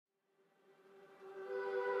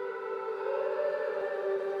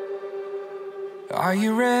Are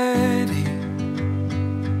you ready?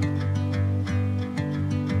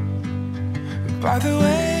 By the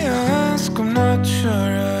way I ask, I'm not sure I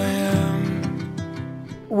am.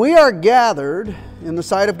 We are gathered in the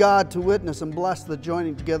sight of God to witness and bless the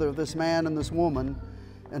joining together of this man and this woman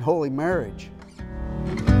in holy marriage.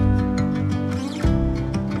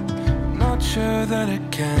 Not sure that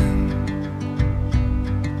it can.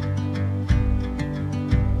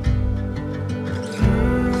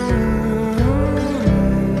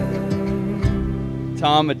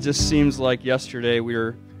 Tom, it just seems like yesterday we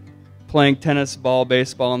were playing tennis ball,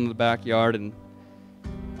 baseball in the backyard and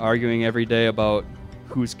arguing every day about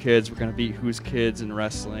whose kids were going to beat whose kids in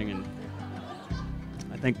wrestling, and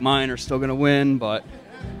I think mine are still going to win, but...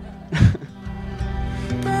 But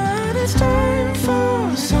it's time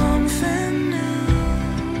for something new.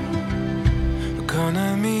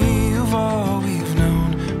 Economy of all we've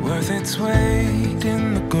known, worth its weight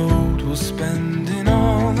in the gold. We'll spend in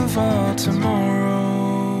all of our tomorrows.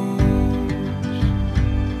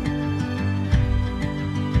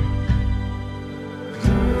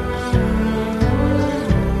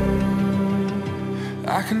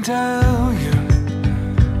 I can tell you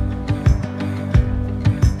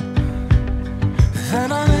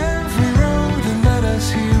that on every road that led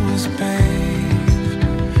us here was paved.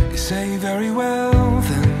 You say very well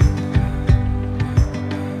then.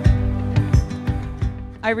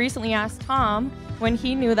 I recently asked Tom when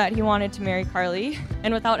he knew that he wanted to marry Carli,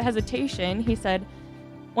 and without hesitation, he said,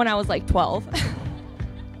 when I was like 12.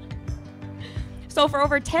 So for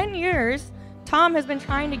over 10 years, Tom has been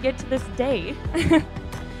trying to get to this day.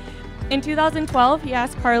 In 2012, he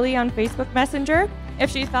asked Carli on Facebook Messenger if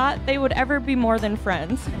she thought they would ever be more than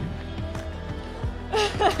friends.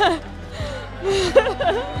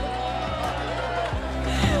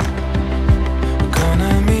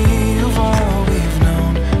 Economy of all we've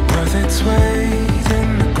known, worth its weight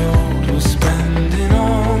in the gold. We'll spend in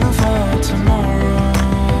all of our tomorrows.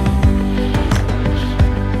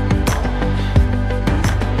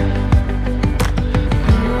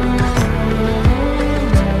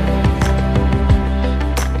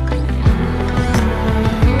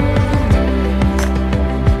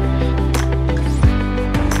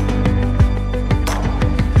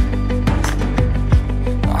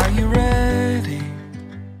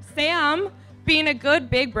 Being a good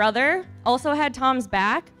big brother, also had Tom's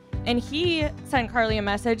back, and he sent Carli a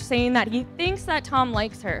message saying that he thinks that Tom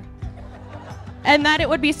likes her and that it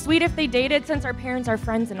would be sweet if they dated since our parents are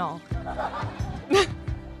friends and all.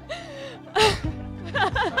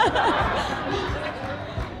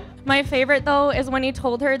 My favorite, though, is when he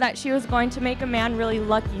told her that she was going to make a man really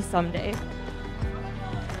lucky someday.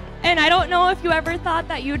 And I don't know if you ever thought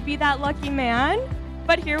that you'd be that lucky man,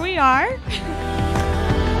 but here we are.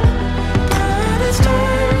 It's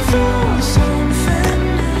time for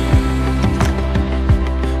something new.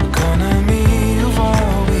 Economy of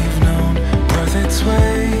all we've known, worth its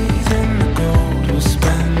weight in the gold. We'll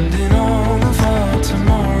spend in all of our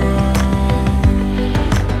tomorrows.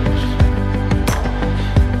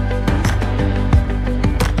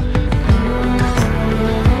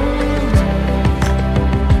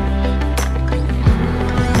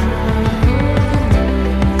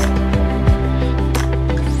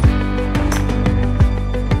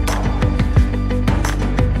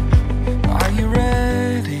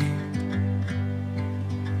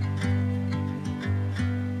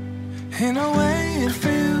 In a way it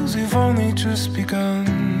feels we've only just begun,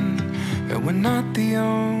 and we're not the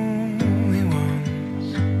only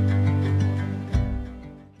ones.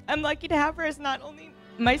 I'm lucky to have her as not only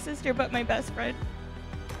my sister, but my best friend.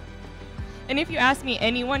 And if you ask me,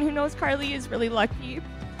 anyone who knows Carli is really lucky.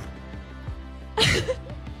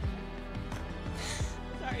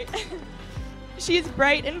 Sorry. She's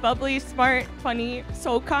bright and bubbly, smart, funny,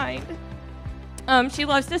 so kind. She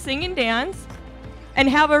loves to sing and dance and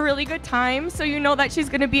have a really good time, so you know that she's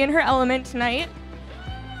gonna be in her element tonight.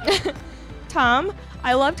 Tom,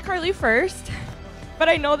 I loved Carli first, but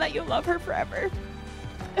I know that you love her forever.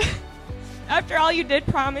 After all, you did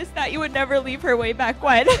promise that you would never leave her way back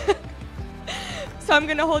when. So I'm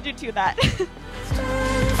gonna hold you to that. It's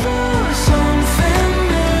time for something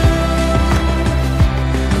new.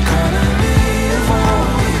 Economy of all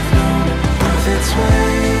we've known, worth its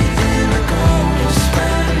weight in the gold. We'll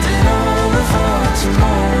spend in all of our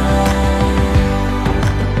tomorrows.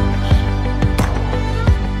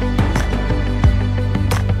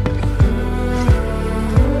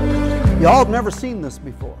 Y'all have never seen this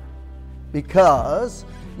before because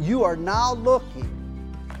you are now looking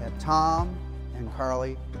at Tom and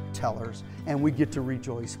Carli Tellers, and we get to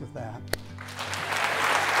rejoice with that.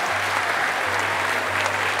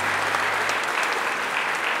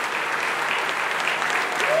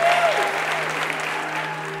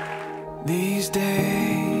 These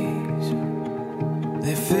days,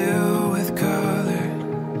 they fill with color.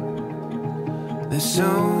 They're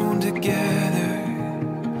sewn together,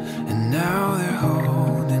 and now they're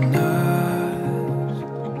holding us.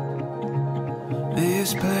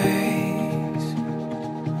 This place,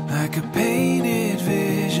 like a painted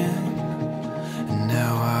vision, and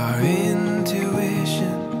now our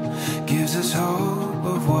intuition gives us hope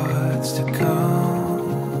of what's to come.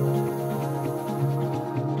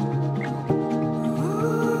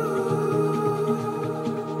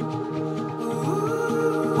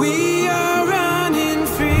 We are running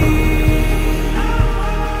free.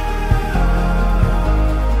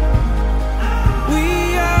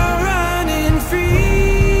 We are running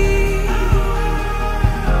free.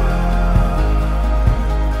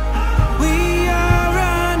 We are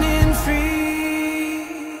running free.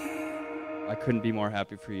 I couldn't be more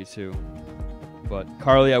happy for you too. But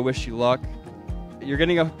Carli, I wish you luck. You're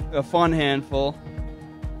getting a fun handful.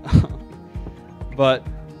 But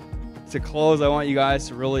to close, I want you guys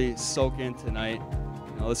to really soak in tonight.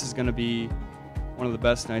 You know, this is going to be one of the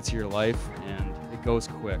best nights of your life, and it goes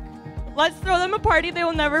quick. Let's throw them a party they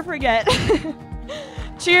will never forget.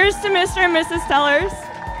 Cheers to Mr. and Mrs. Tellers.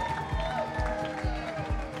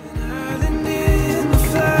 Island in the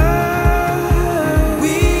flood.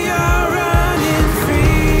 We are running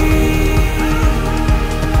free.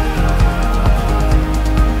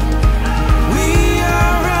 We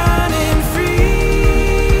are running free.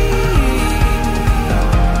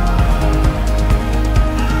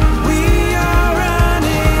 We are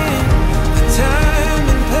running. The time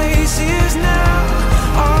and place is now.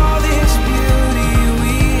 All this beauty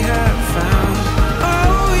we have found.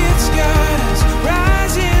 Oh, it's got us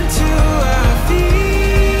rising to our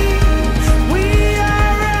feet. We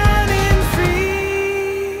are running free.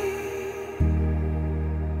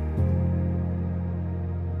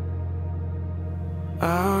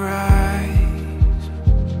 I'll rise,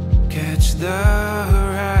 catch the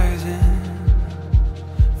horizon,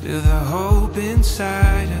 feel the hope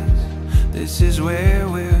inside us. This is where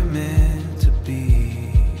we're meant